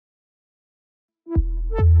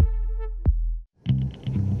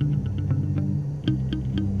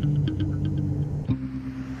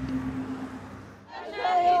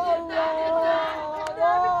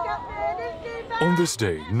On this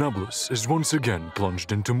day, Nablus is once again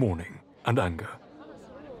plunged into mourning and anger.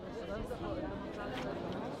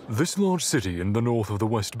 This large city in the north of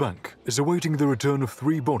the West Bank is awaiting the return of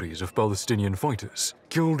 3 bodies of Palestinian fighters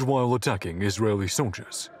killed while attacking Israeli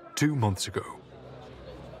soldiers 2 months ago.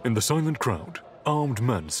 In the silent crowd, armed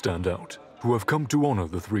men stand out who have come to honor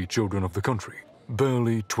the 3 children of the country,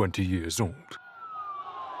 barely 20 years old.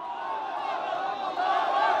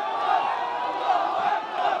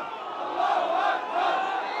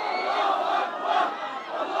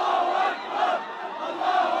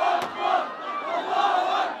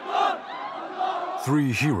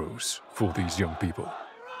 Three heroes for these young people.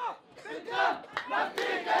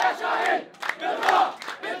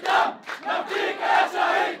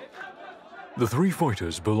 The 3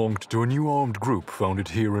 fighters belonged to a new armed group founded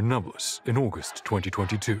here in Nablus in August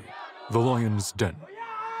 2022, the Lion's Den.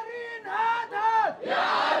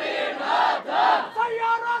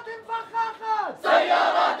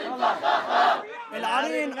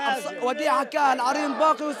 العرين وديع حكاها العرين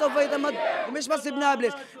باقي وسوف يتمد ومش بس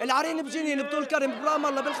بنابلس، العرين بجنين بطول كرم برام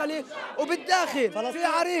الله بالخليل وبالداخل في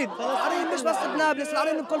عرين مش بس بنابلس،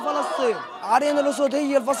 العرين بكل فلسطين. عرين الأسود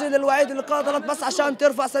هي الفصيلة الوحيدة اللي قاتلت بس عشان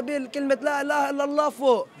ترفع سبيل كلمة لا إله إلا الله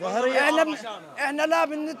فوق. احنا لا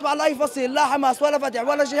بنتبع لأي فصيل، لا حماس ولا فتح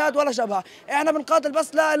ولا جهاد ولا شبهة، احنا بنقاتل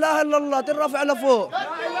بس لا إله إلا الله ترفع لفوق. لا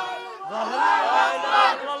إله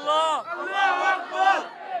إلا الله.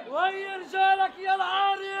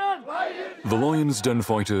 The Lion's Den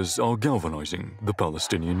fighters are galvanizing the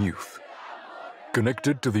Palestinian youth.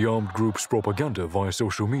 Connected to the armed group's propaganda via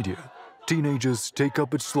social media, teenagers take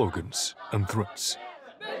up its slogans and threats.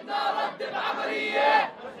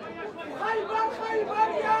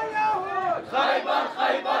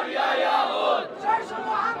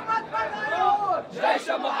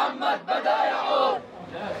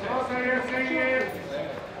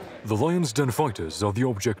 The Lion's Den fighters are the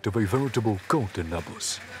object of a veritable cult in Nablus.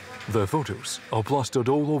 Their photos are plastered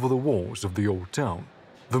all over the walls of the old town,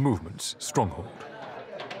 the movement's stronghold.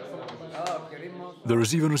 There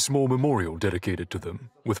is even a small memorial dedicated to them,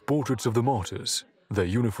 with portraits of the martyrs, their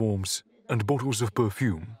uniforms, and bottles of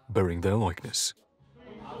perfume bearing their likeness.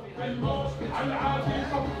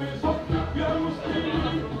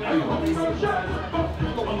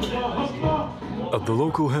 At the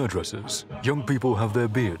local hairdressers, young people have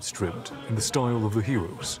their beards trimmed in the style of the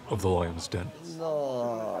heroes of the Lion's Den.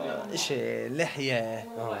 إشي لحية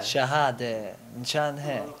شهادة منشان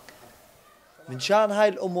هيك منشان هاي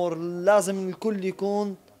الأمور لازم الكل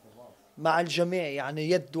يكون مع الجميع، يعني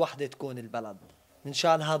يد واحدة تكون البلد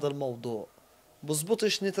منشان هذا الموضوع.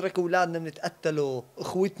 بزبطش نترك أولادنا نتقتلوا،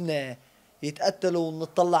 إخوتنا يتقتلوا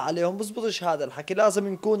ونطلع عليهم، بزبطش هذا الحكي. لازم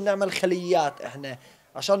نكون نعمل خليات إحنا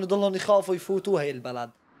عشان يضلون يخافوا يفوتوا هاي البلد.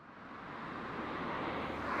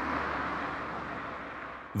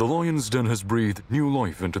 The Lion's Den has breathed new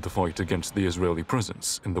life into the fight against the Israeli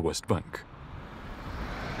presence in the West Bank.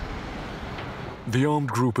 The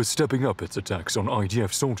armed group is stepping up its attacks on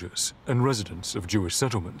IDF soldiers and residents of Jewish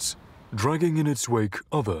settlements, dragging in its wake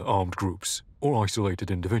other armed groups or isolated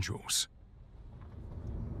individuals.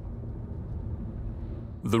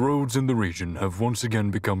 The roads in the region have once again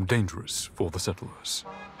become dangerous for the settlers.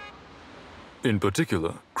 In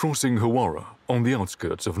particular, crossing Hawara on the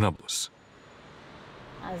outskirts of Nablus.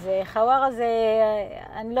 אז חווארה זה,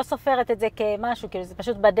 אני לא סופרת את זה כמשהו, כאילו זה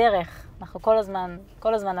פשוט בדרך, אנחנו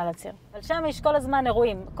כל הזמן על הציר. אבל שם יש כל הזמן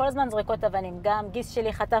אירועים, כל הזמן זריקות אבנים, גם גיס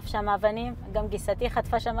שלי חטף שם אבנים, גם גיסתי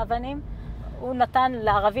חטפה שם אבנים, הוא נתן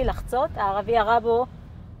לערבי לחצות, הערבי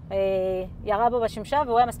ירה בו בשמשה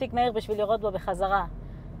והוא היה מספיק מהיר בשביל לראות בו בחזרה.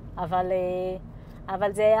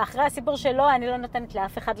 אבל זה אחרי הסיפור שלו, אני לא נותנת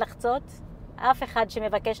לאף אחד לחצות, אף אחד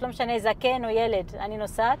שמבקש, לא משנה זקן או ילד, אני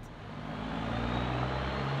נוסעת.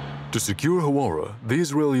 To secure Hawara, the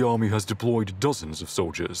Israeli army has deployed dozens of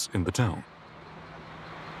soldiers in the town.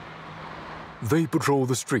 They patrol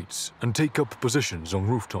the streets and take up positions on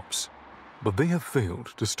rooftops, but they have failed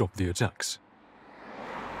to stop the attacks.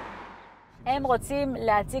 הם רוצים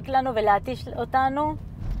להציק לנו ולהתיש אותנו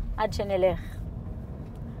עד שנלך.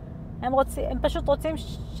 הם פשוט רוצים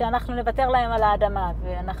שאנחנו נוותר להם על האדמה,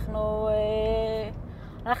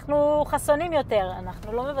 ואנחנו חסונים יותר,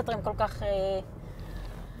 אנחנו לא מוותרים כל כך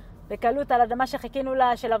בקלות על אדמה שחיכינו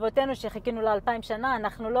לה, של אבותינו שחיכינו לה 2000 שנה,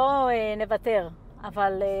 אנחנו לא נוותר,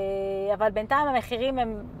 אבל בינתיים המחירים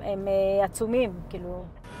הם עצומים, כאילו.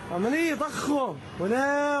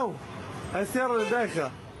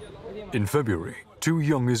 In February, 2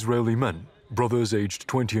 young Israeli men, brothers aged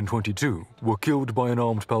 20 and 22, were killed by an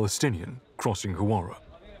armed Palestinian crossing Hawara.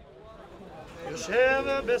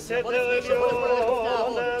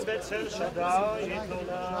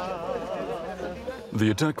 The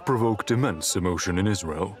attack provoked immense emotion in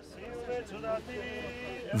Israel.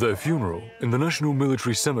 Their funeral in the National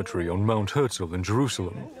Military Cemetery on Mount Herzl in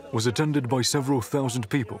Jerusalem was attended by several thousand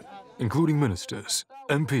people, including ministers,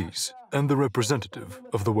 MPs, and the representative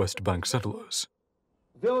of the West Bank settlers.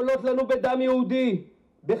 ועולות לנו בדם יהודי,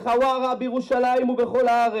 בחווארה, בירושלים ובכל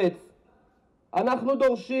הארץ. אנחנו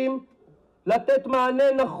דורשים לתת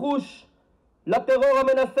מענה נחוש לטרור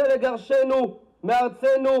המנסה לגרשנו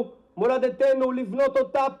מארצנו, מולדתנו, לבנות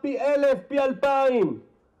אותה פי 1,000, פי 2,000.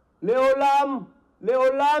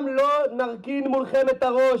 לעולם לא נרכין מולכם את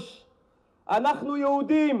הראש. אנחנו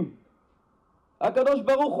יהודים. הקדוש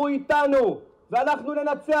ברוך הוא איתנו, ואנחנו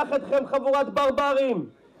ננצח אתכם חבורת ברברים.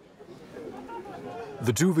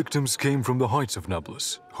 The two victims came from the heights of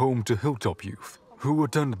Nablus, home to hilltop youth, who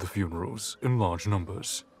attended the funerals in large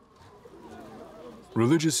numbers.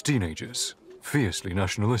 Religious teenagers, fiercely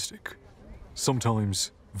nationalistic,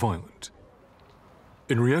 sometimes violent.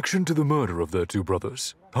 In reaction to the murder of their two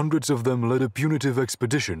brothers, hundreds of them led a punitive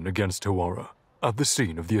expedition against Hawara at the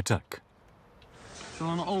scene of the attack.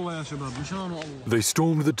 They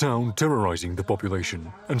stormed the town, terrorizing the population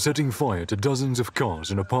and setting fire to dozens of cars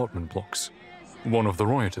and apartment blocks. One of the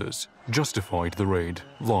rioters justified the raid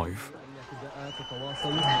live.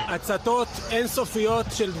 הצתות אינסופיות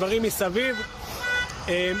של דברים מסביב,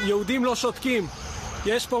 יהודים לא שותקים.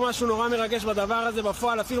 יש פה משהו נורא מרגש בדבר הזה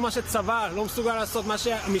בפועל, אפילו מה שצבא לא מסוגל לעשות, מה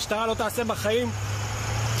שהמשטרה לא תעשה בחיים.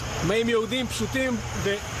 באים יהודים פשוטים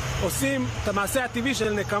ועושים את המעשה הטבעי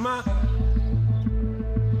של נקמה.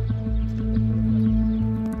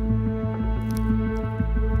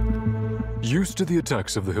 Used to the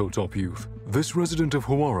attacks of the hilltop youth, this resident of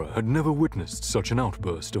Hawara had never witnessed such an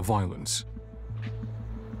outburst of violence.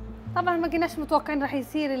 طبعا ما كناش متوقعين رح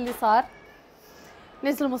يصير اللي صار.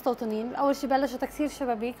 نزلوا المستوطنين، أول شيء بلشوا تكسير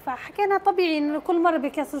شبابيك، فحكينا طبيعي إنه كل مرة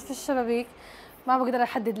بيكسروا في الشبابيك، ما بقدر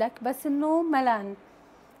أحدد لك، بس إنه ملان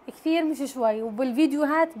كثير مش شوي،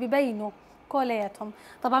 وبالفيديوهات ببينوا كلياتهم،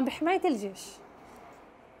 طبعا بحماية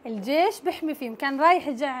الجيش بيحمي فيهم، كان رايح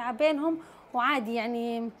جاي على بينهم وعادي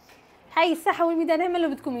يعني هاي الساحة والميدان اعملوا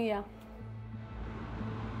اللي بدكم إياه.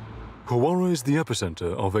 Hawara is the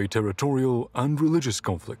epicenter of a territorial and religious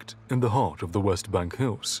conflict in the heart of the West Bank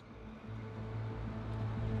Hills.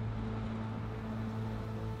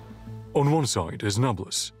 On one side is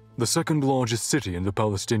Nablus, the second largest city in the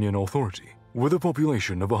Palestinian Authority, with a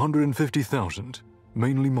population of 150,000,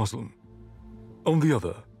 mainly Muslim. On the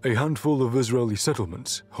other, a handful of Israeli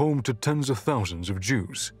settlements home to tens of thousands of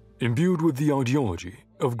Jews, imbued with the ideology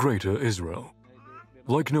of Greater Israel.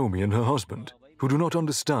 Like Naomi and her husband, who do not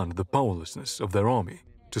understand the powerlessness of their army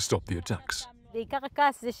to stop the attacks. בעיקר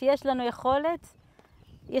הכעס זה שיש לנו יכולת,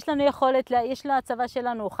 יש לצבא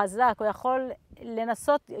שלנו, הוא חזק, הוא יכול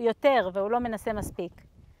לנסות יותר, והוא לא מנסה מספיק.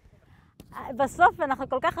 בסוף אנחנו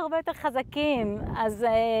כל כך הרבה יותר חזקים, אז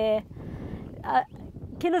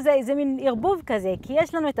כאילו זה מין ערבוב כזה, כי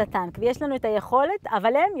יש לנו את הטנק ויש לנו את היכולת,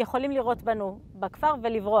 אבל הם יכולים לראות בנו בכפר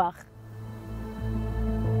ולברוח.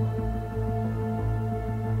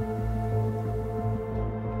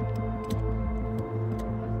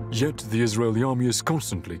 Yet the Israeli army is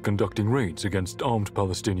constantly conducting raids against armed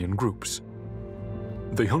Palestinian groups.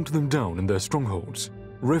 They hunt them down in their strongholds,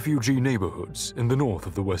 refugee neighborhoods in the north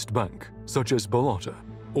of the West Bank, such as Balata,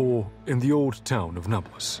 or in the old town of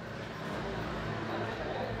Nablus.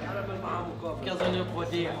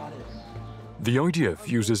 The IDF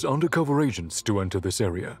uses undercover agents to enter this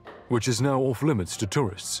area, which is now off limits to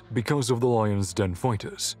tourists because of the Lion's Den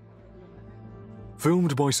fighters.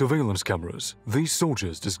 Filmed by surveillance cameras, these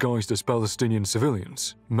soldiers disguised as Palestinian civilians,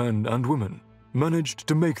 men and women, managed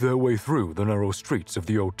to make their way through the narrow streets of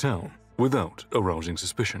the old town without arousing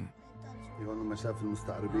suspicion.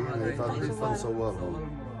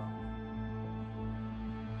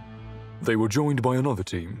 They were joined by another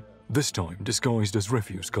team, this time disguised as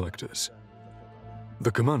refuse collectors.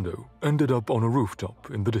 The commando ended up on a rooftop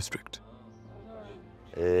in the district.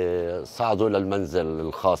 صعدوا للمنزل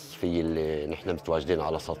الخاص فيه اللي نحن متواجدين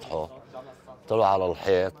على سطحه، طلعوا على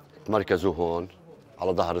الحيط، تمركزوا هون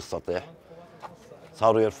على ظهر السطح،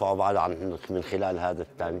 صاروا يرفعوا بعض من خلال هذا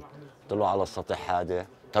التانك، طلعوا على السطح هذا،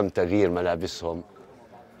 تم تغيير ملابسهم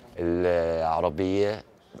العربية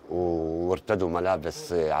وارتدوا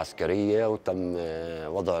ملابس عسكرية وتم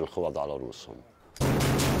وضع الخوذ على رؤوسهم.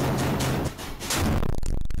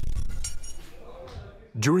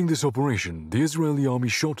 During this operation, the Israeli army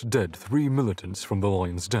shot dead 3 militants from the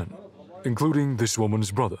Lion's Den, including this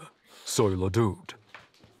woman's brother, Soila Daoud.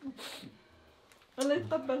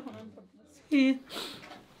 He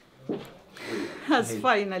has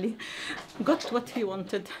finally got what he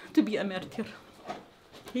wanted, to be a martyr.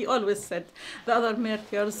 He always said, the other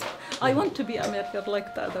martyrs, I want to be a martyr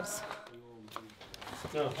like the others.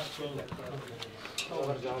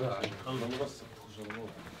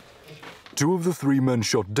 Two of the 3 men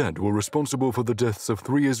shot dead were responsible for the deaths of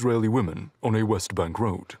 3 Israeli women on a West Bank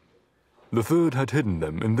road. The third had hidden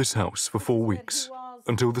them in this house for 4 weeks,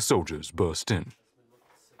 until the soldiers burst in.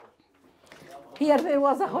 Here there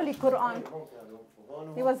was a Holy Quran.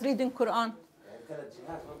 He was reading Quran.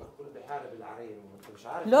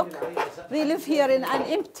 Look, they live here in an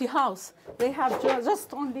empty house. They have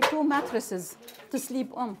just only 2 mattresses to sleep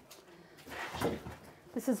on.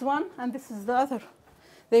 This is one and this is the other.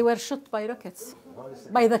 They were shot by rockets,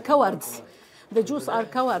 by the cowards. The Jews are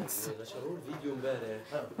cowards.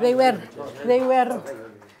 They were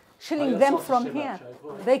shilling them from here.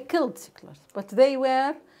 They killed settlers, but they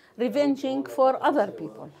were revenging for other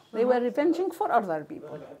people. They were revenging for other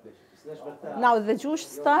people. Now the Jews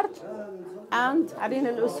start, and Arin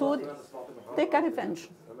al-Usud take a revenge.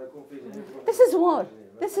 This is war.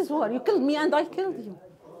 This is war. You killed me and I killed you.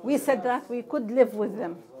 We said that we could live with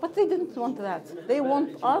them, but they didn't want that. They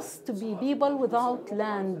want us to be people without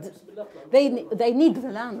land. They need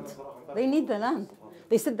the land. They need the land.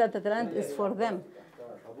 They said that the land is for them.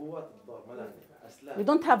 We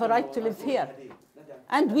don't have a right to live here.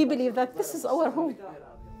 And we believe that this is our home.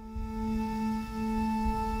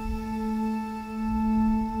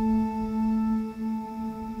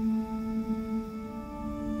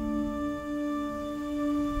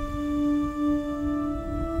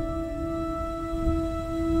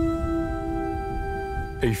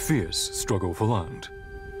 A fierce struggle for land.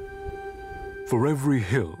 For every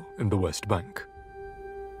hill in the West Bank.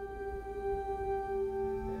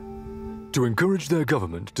 To encourage their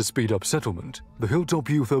government to speed up settlement, the Hilltop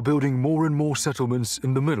Youth are building more and more settlements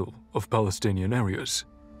in the middle of Palestinian areas,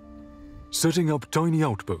 setting up tiny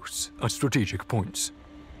outposts at strategic points.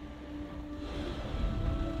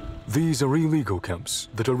 These are illegal camps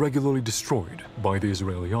that are regularly destroyed by the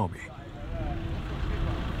Israeli army.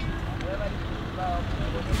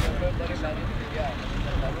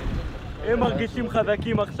 הם מרגישים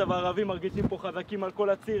חזקים עכשיו, הערבים מרגישים פה חזקים על כל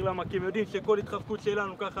הציר, למה? כי הם יודעים שכל התחזקות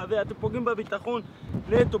שלנו ככה זה, אתם פוגעים בביטחון,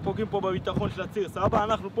 נטו פוגעים פה בביטחון של הציר, סבבה,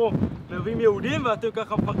 אנחנו פה מביאים יהודים ואתם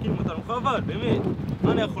ככה מפרקים אותנו, חבל, באמת,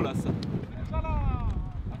 מה אני יכול לעשות?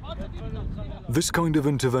 This kind of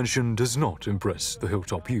intervention does not impress the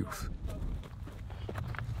Hilltop Youth.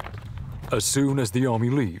 As soon as the army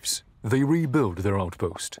leaves, they rebuild their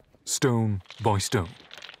outpost, stone by stone.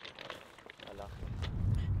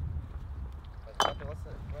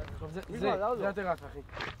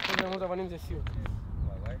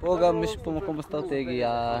 פה גם יש פה מקום אסטרטגי,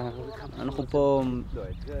 אנחנו פה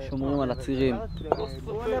שומרים על הצירים.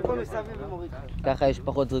 ככה יש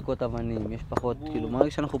פחות זריקות אבנים, יש פחות, כאילו,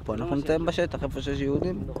 מרגיש שאנחנו פה, אנחנו נמצאים בשטח, איפה שיש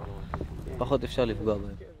יהודים, פחות אפשר לפגוע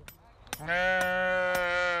בהם.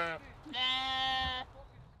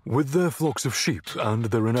 With their flocks of sheep and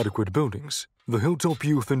their inadequate buildings, the Hilltop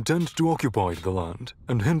Youth intend to occupy the land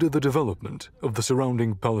and hinder the development of the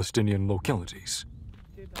surrounding Palestinian localities.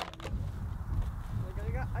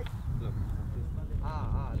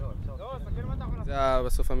 זה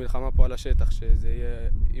בסוף המלחמה פה על השטח, שזה יהיה,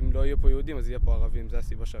 אם לא יהיה פה יהודים אז יהיה פה ערבים, זה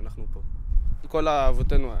הסיבה שאנחנו פה. כל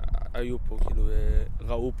האבותינו היו פה, כאילו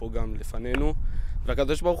ראו פה גם לפנינו,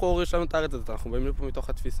 והקדוש ברוך הוא הוריש לנו את הארץ הזאת, אנחנו באים לפה מתוך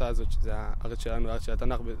התפיסה הזאת, שזה הארץ שלנו, הארץ של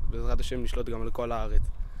התנ"ך, בעזרת השם נשלוט גם על כל הארץ.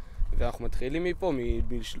 ואנחנו מתחילים מפה,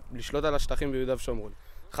 לשלוט על השטחים ביהודה ושומרון.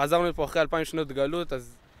 חזרנו לפה אחרי 2000 שנות גלות,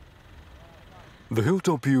 אז... The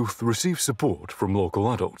Hilltop Youth receive support from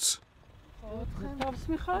local adults.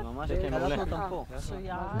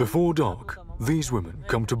 Before dark, these women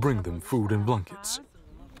come to bring them food and blankets.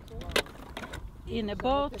 הנה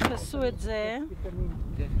בואו תפסו את זה.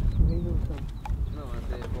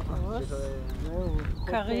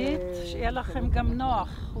 כרית, שיהיה לכם גם נוח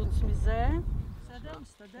חוץ מזה.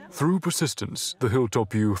 Through persistence, the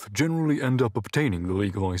Hilltop Youth generally end up obtaining the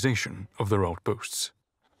legalization of their outposts.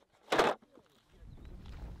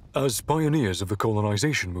 As pioneers of the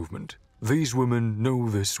colonization movement, these women know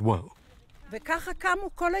this well. וככה קמו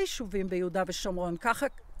כל היישובים ביהודה ושומרון, ככה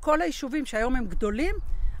כל היישובים שהיום הם גדולים.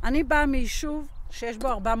 אני באה מיישוב שיש בו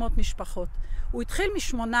 400 משפחות. הוא התחיל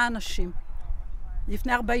מ8 אנשים,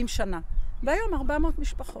 לפני 40 שנה, והיום 400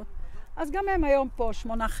 משפחות. אז גם הם היום פה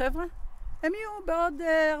 8 חבר'ה, הם יהיו בעוד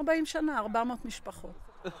 40 שנה, 400 משפחות.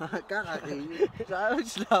 ככה,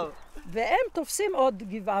 שלב. והם תופסים עוד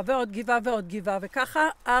גבעה ועוד גבעה ועוד גבעה, וככה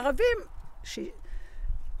הערבים,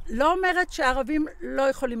 לא אומרת שהערבים לא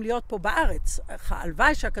יכולים להיות פה בארץ.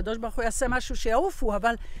 הלוואי שהקדוש ברוך הוא יעשה משהו שיעופו,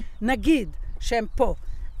 אבל נגיד שהם פה.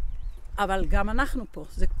 אבל גם אנחנו פה.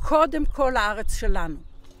 זה קודם כל הארץ שלנו.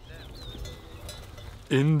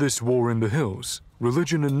 In this war in the hills,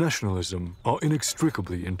 religion and nationalism are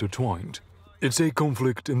inextricably intertwined. It's a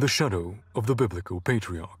conflict in the shadow of the biblical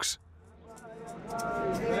patriarchs.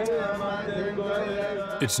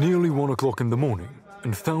 It's nearly 1 o'clock in the morning,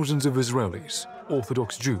 and thousands of Israelis,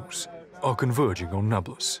 Orthodox Jews, are converging on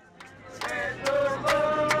Nablus.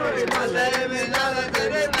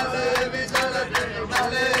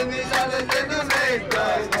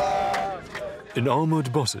 In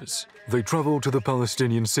armored buses, they travel to the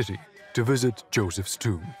Palestinian city to visit Joseph's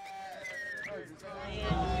tomb.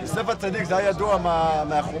 יוסף הצדיק זה היה ידוע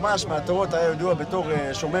מהחומש, מהתורות, היה ידוע בתור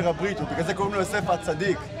שומר הברית, ובגלל זה קוראים לו יוסף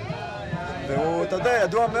הצדיק. והוא, אתה יודע,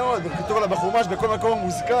 ידוע מאוד, כתוב לה בחומש, בכל מקום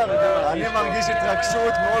מוזכר. אני מרגיש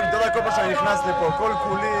התרגשות מאוד גדולה כל פעם שאני נכנס לפה, כל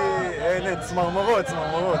כולי, צמרמורות.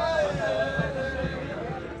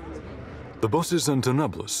 The buses enter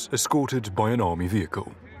Nablus, escorted by an army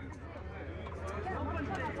vehicle.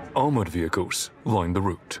 Armored vehicles line the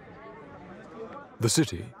route. The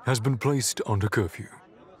city has been placed under curfew.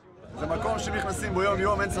 זה מקום שנכנסים בו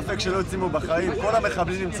יום, אין ספק שלא יוצאים בו בחיים. כל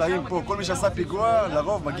המחבלים נמצאים פה, כל מי שעשה פיגוע,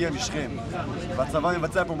 לרוב מגיע משכם. והצבא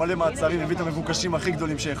מבצע פה מלא מעצרים, מביא את המבוקשים הכי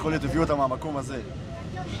גדולים שיכול להיות, הביאו אותם מהמקום הזה.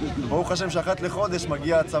 ברוך השם שאחת לחודש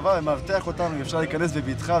מגיע הצבא ומאבטח אותנו, אפשר להיכנס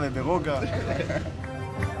בבטחה וברוגע.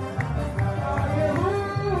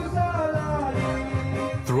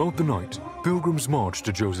 Throughout the night, pilgrims march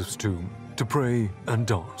to Joseph's tomb to pray and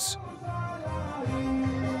dance.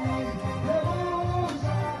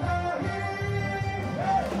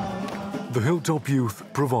 The Hilltop youth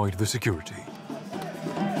provide the security.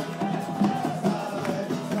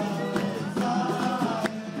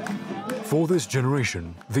 For this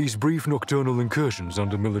generation, these brief nocturnal incursions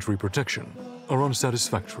under military protection are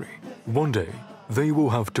unsatisfactory. One day, they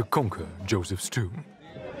will have to conquer Joseph's tomb.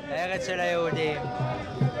 הארץ של היהודים.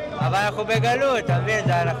 אבל אנחנו בגלות, אתה מבין?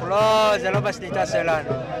 זה לא בשליטה שלנו.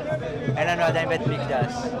 אין לנו עדיין בית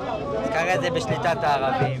מקדש. אז כרגע זה בשליטת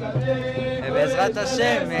הערבים. ובעזרת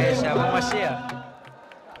השם, שיבוא משיח.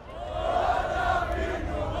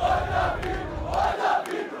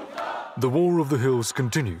 The war of the hills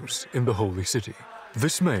continues in the Holy City.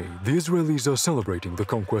 This May, the Israelis are celebrating the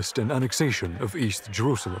conquest and annexation of East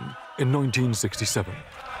Jerusalem in 1967.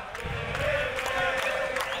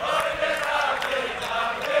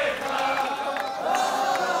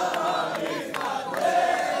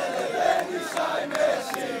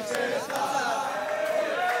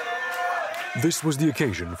 This was the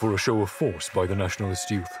occasion for a show of force by the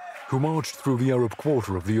nationalist youth, who marched through the Arab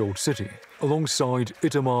quarter of the old city alongside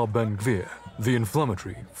Itamar Ben-Gvir, the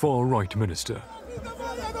inflammatory far-right minister.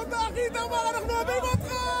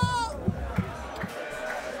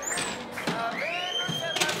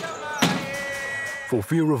 For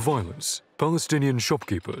fear of violence, Palestinian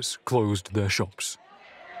shopkeepers closed their shops.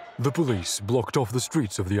 The police blocked off the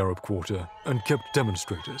streets of the Arab quarter and kept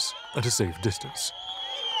demonstrators at a safe distance.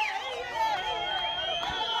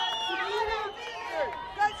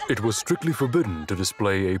 It was strictly forbidden to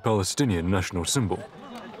display a Palestinian national symbol.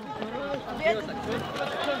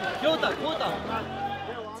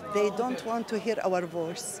 They don't want to hear our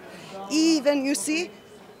voice. Even,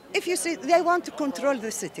 if you see, they want to control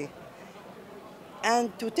the city. And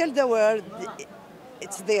to tell the world,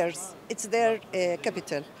 it's theirs, it's their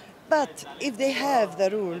capital. But if they have the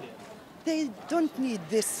rule, they don't need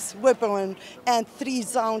this weapon and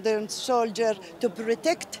 3,000 soldiers to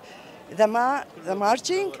protect the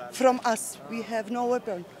marching from us. We have no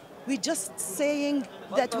weapon. We're just saying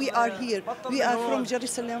that we are here. We are from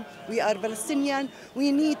Jerusalem. We are Palestinian.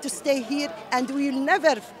 We need to stay here, and we will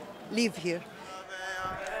never leave here.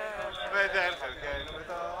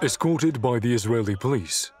 Escorted by the Israeli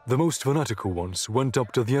police, the most fanatical ones went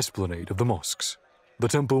up to the esplanade of the mosques, the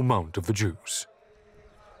Temple Mount of the Jews.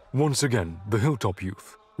 Once again, the Hilltop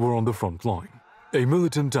youth were on the front line. A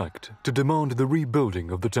militant act to demand the rebuilding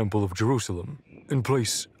of the Temple of Jerusalem in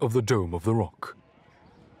place of the Dome of the Rock.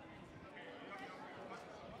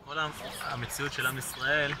 המציאות של עם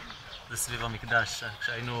ישראל זה סביב המקדש.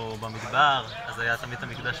 כשהיינו במדבר, אז היה תמיד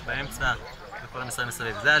המקדש באמצע וכל עם ישראל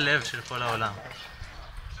מסביב. זה הלב של כל העולם.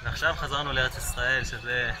 ועכשיו חזרנו לארץ ישראל,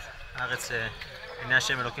 שזה הארץ שעיני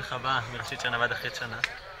השם אלוקיך בא מראשית שנה ועד אחרית שנה.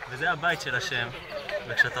 וזה הבית של השם,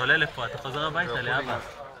 וכשאתה עולה לפה אתה חוזר הביתה לאבא.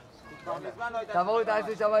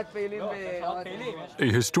 A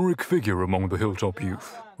historic figure among the Hilltop youth,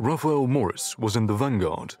 Raphael Morris was in the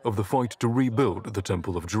vanguard of the fight to rebuild the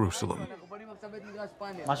Temple of Jerusalem.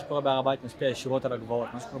 מה שקורה בהר הבית משפיע ישירות על הגבעות,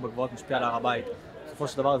 מה שקורה בגבעות משפיע על הר הבית. בסופו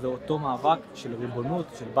של דבר זה אותו מאבק של ריבונות,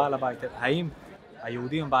 של בעל הבית. האם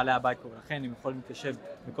היהודים הם בעלי הבית פה, ולכן הם יכולים להתיישב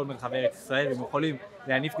בכל מרחבי ארץ ישראל, והם יכולים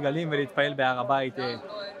להניף דגלים ולהתפעל בהר הבית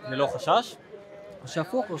ללא חשש. או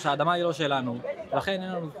שהפוך, או שהאדמה היא לא שלנו, ולכן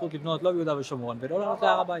אין לנו זכות לבנות לא ביהודה ושומרון ולא לעלות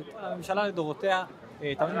להר הבית. הממשלה לדורותיה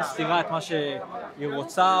תמיד מסתירה את מה שהיא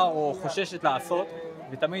רוצה או חוששת לעשות,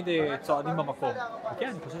 ותמיד צועדים במקום. וכן,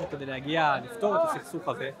 אני חושב שכדי להגיע, לפתור את הסכסוך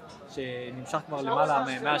הזה, שנמשך כבר למעלה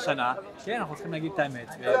מ100 שנה, כן, אנחנו צריכים להגיד את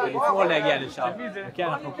האמת, ולפעול להגיע לשם. וכן,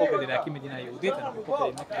 אנחנו פה כדי להקים מדינה יהודית, אנחנו פה כדי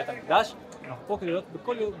לבנות בית המקדש, אנחנו פה כדי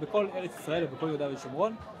להיות בכל ארץ ישראל ובכל יהודה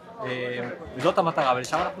ושומרון, וזאת המטרה,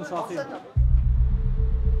 ולשם אנחנו שואפים.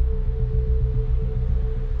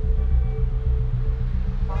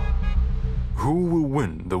 Who will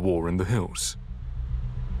win the war in the hills?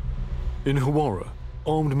 In Hawara,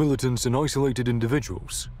 armed militants and isolated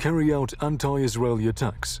individuals carry out anti-Israeli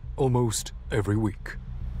attacks almost every week.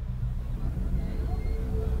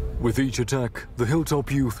 With each attack, the hilltop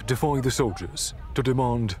youth defy the soldiers to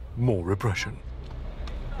demand more repression.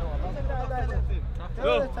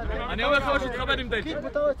 אני אומר לך שתכבד עם דייטי.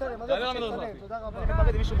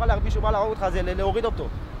 מישהו בא להרוג אותך זה להוריד אותו.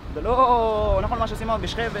 זה לא נכון מה שעושים עוד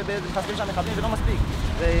בשכם ומחסלים שם מחבלים, זה לא מספיק.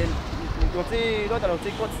 להוציא, לא יודע,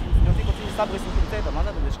 להוציא קוצים סבריס וקוצטה, מה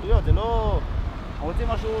זה שטויות, זה לא... רוצים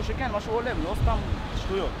משהו שכן, משהו עולם, לא סתם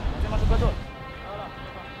שטויות, רוצים משהו גדול.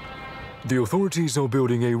 The authorities are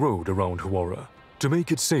building a road around Hawara to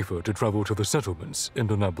make it safer to travel to the settlements in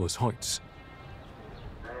the Nablus Heights.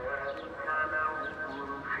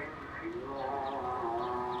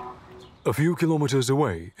 A few kilometers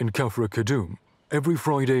away in Kafra Kadum, every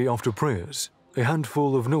Friday after prayers, a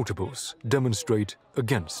handful of notables demonstrate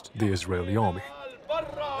against the Israeli army.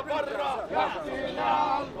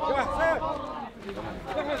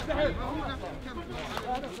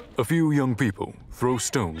 A few young people throw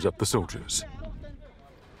stones at the soldiers.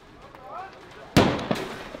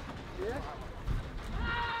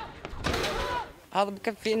 هذا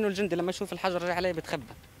بكفي انه الجندي لما يشوف الحجر اللي عليه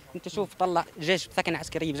بتخبى. انت شوف طلع جيش بثكنة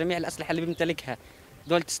عسكرية بجميع الأسلحة اللي بيمتلكها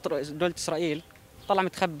دولة إسرائيل، طلع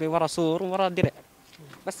متخبي ورا سور ورا درع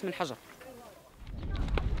بس من حجر.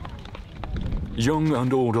 Young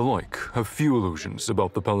and old alike have few illusions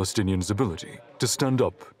about the Palestinians' ability to stand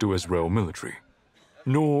up to Israel military,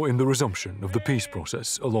 nor in the resumption of the peace process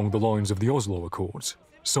along the lines of the Oslo Accords,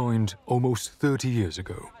 signed almost 30 years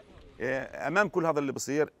ago. أمام كل هذا اللي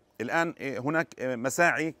بصير الآن هناك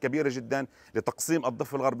مساعي كبيرة جدا لتقسيم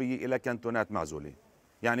الضفة الغربية إلى كانتونات معزولة.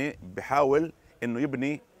 يعني بحاول إنه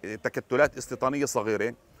يبني تكتلات استيطانية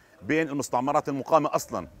صغيرة بين المستعمرات المقامة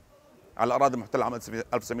أصلا على الأراضي المحتلة عام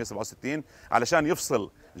 1967 علشان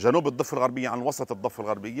يفصل جنوب الضفة الغربية عن وسط الضفة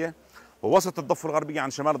الغربية ووسط الضفة الغربية عن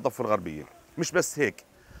شمال الضفة الغربية. مش بس هيك،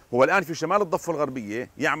 هو الآن في شمال الضفة الغربية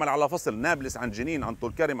يعمل على فصل نابلس عن جنين عن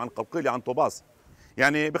طول كرم عن قلقيلة عن طوباس.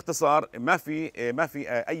 يعني باختصار ما في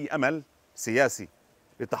أي أمل سياسي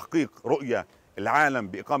لتحقيق رؤية العالم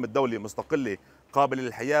بإقامة دولة مستقلة قابلة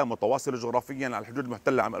للحياة متواصلة جغرافيا على الحدود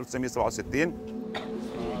المحتلة عام 1967.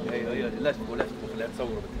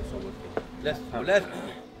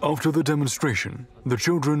 After the demonstration, the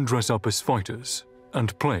children dress up as fighters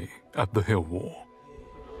and play at the Hill War.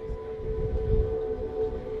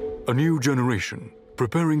 A new generation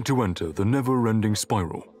preparing to enter the never-ending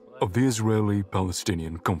spiral of the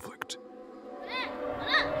Israeli-Palestinian conflict.